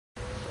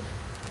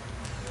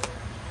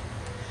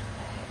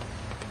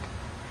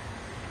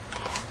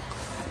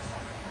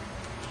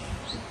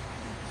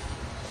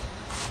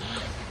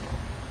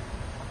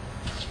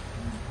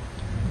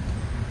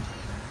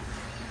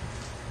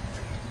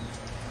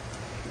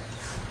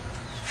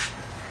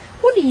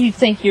do you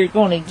think you're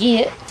gonna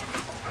get?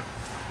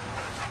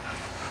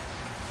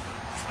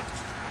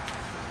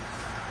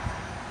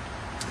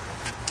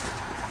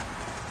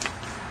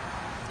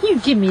 You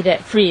give me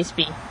that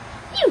frisbee.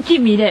 You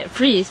give me that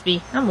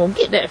frisbee. I'm gonna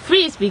get that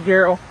frisbee,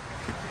 girl.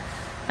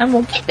 I'm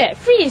gonna get that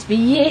frisbee.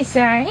 Yes,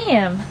 I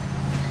am.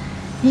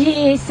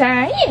 Yes,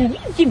 I am.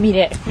 You give me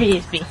that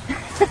frisbee.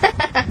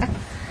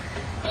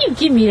 You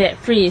give me that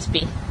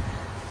frisbee.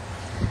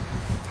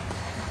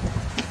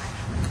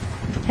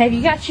 Have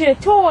you got you a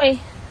toy?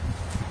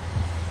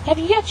 Have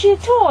you got you a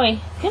toy?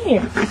 Come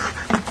here.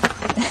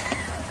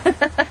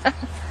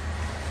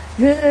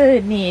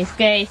 Goodness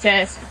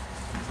gracious.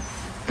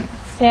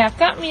 Say, I've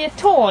got me a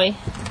toy.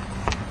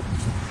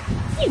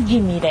 You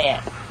give me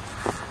that.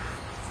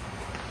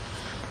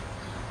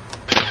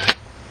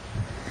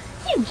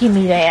 You give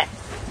me that.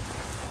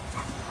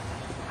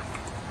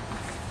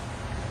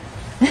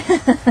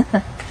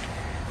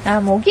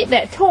 I'm gonna get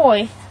that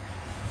toy.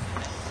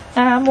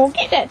 I'm gonna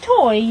get that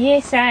toy.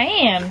 Yes, I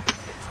am.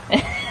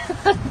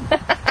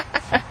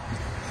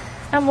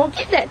 I'm gonna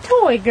get that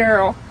toy,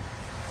 girl.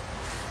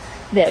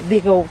 That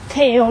big old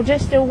tail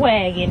just a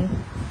wagging.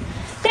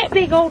 That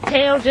big old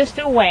tail just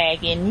a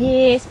wagging.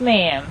 Yes,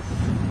 ma'am.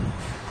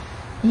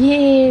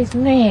 Yes,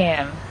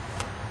 ma'am.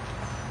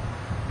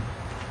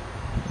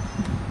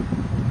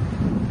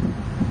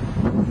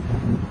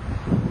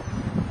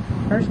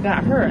 Her's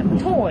got her a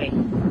toy.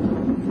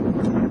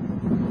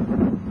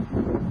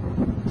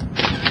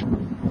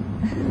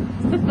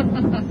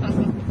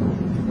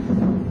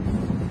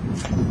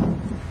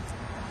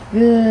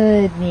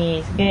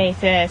 Goodness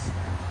gracious.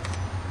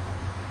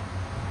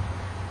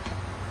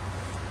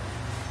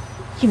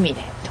 Give me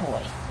that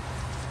toy.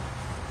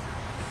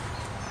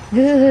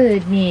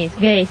 Goodness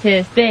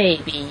gracious,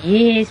 baby.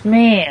 Yes,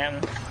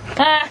 ma'am.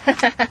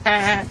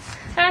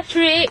 I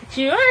tricked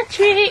you. I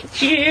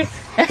tricked you.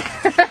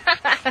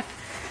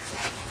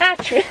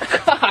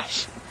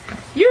 Gosh.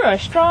 You're a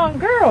strong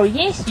girl.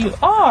 Yes, you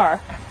are.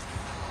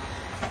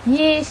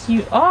 Yes,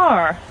 you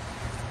are.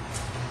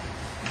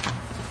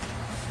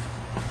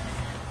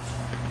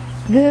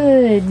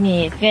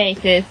 Goodness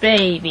gracious,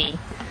 baby.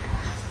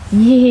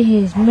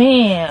 Yes,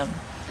 ma'am.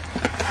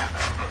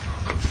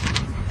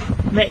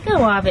 Let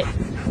go of it.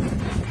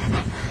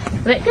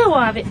 Let go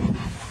of it,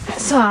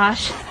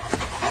 Sash.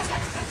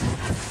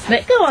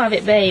 Let go of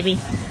it, baby.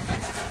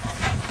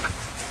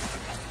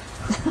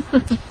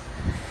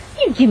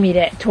 You give me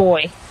that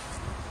toy.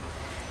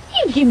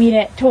 You give me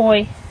that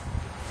toy.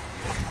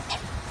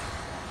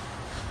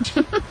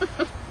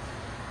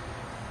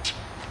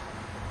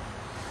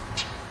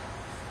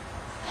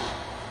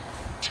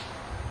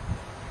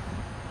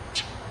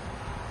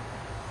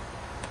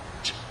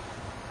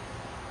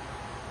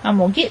 I'm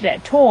gonna get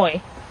that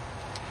toy.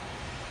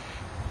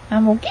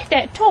 I'm gonna get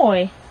that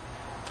toy.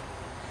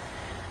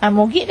 I'm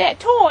gonna get that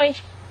toy.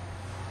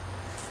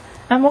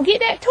 I'm gonna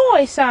get that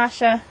toy,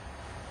 Sasha.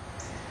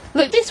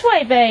 Look this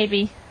way,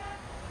 baby.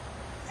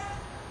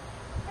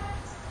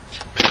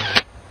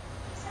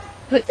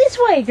 Look this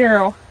way,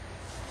 girl.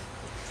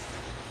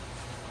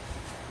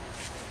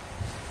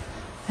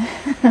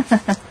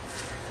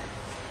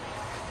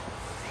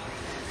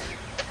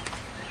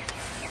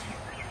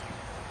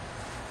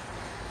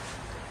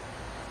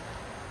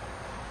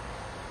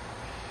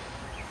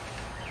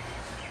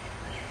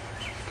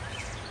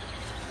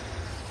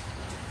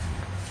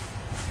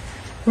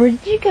 Where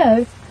did you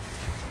go?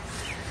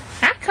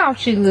 I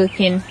caught you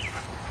looking.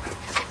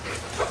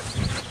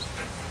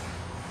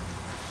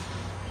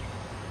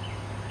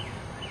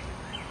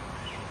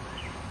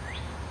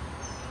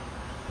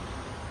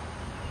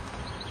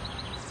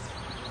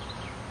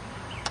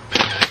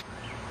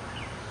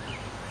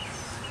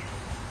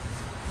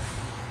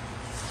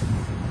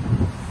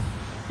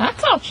 I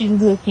caught you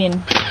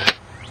looking.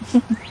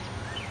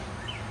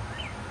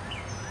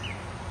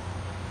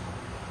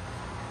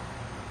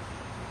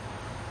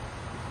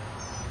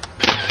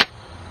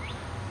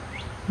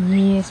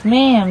 Yes,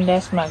 ma'am,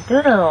 that's my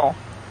girl.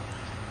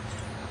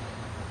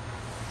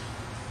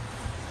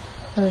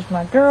 There's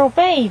my girl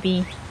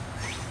baby.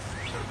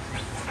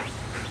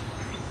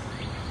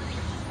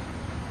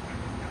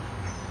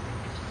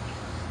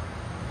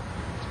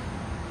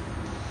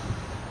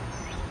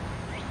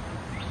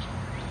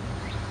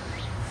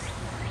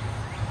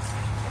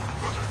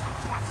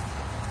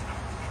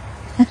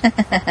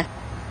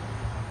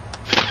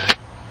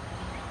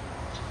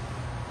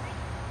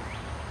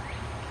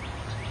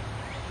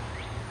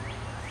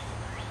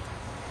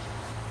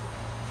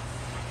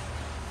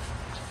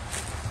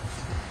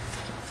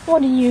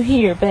 What do you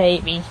hear,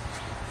 baby?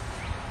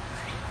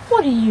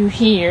 What do you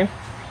hear?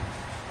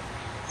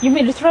 You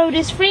mean to throw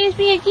this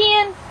frisbee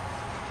again?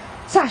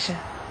 Sasha,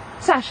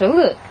 Sasha,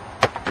 look.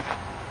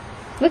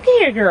 Look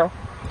here, girl.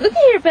 Look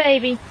here,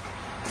 baby.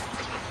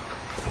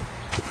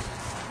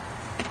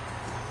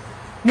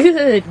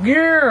 Good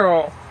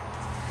girl.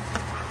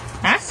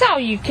 I saw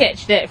you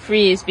catch that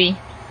frisbee.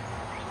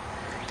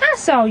 I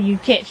saw you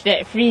catch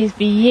that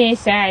frisbee.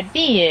 Yes, I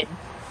did.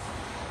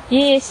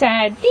 Yes,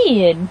 I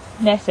did.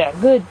 That's a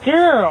good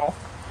girl.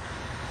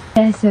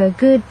 That's a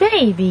good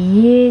baby.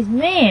 Yes,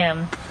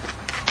 ma'am.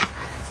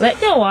 Let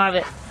go of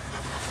it.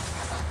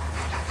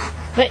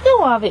 Let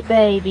go of it,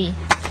 baby.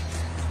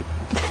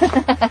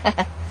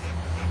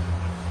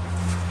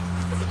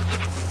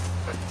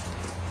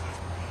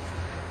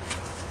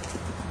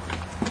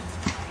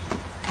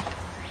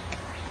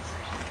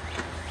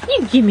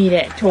 You give me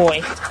that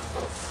toy.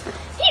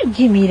 You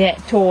give me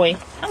that toy.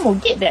 I'm gonna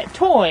get that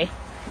toy.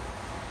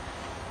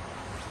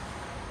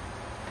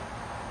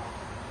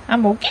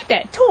 I'm gonna get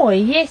that toy.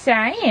 Yes,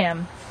 I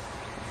am.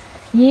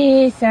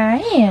 Yes, I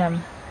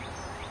am.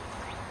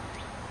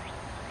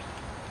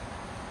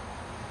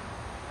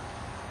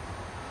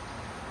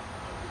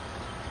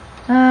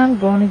 I'm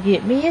gonna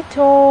get me a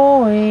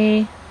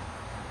toy.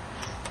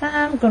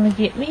 I'm gonna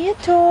get me a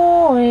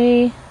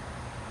toy.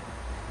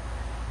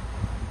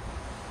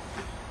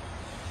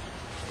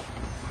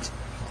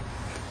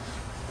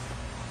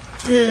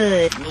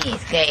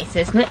 Goodness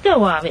gracious, let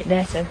go of it.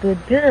 That's a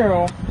good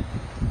girl.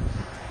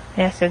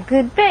 That's a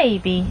good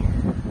baby.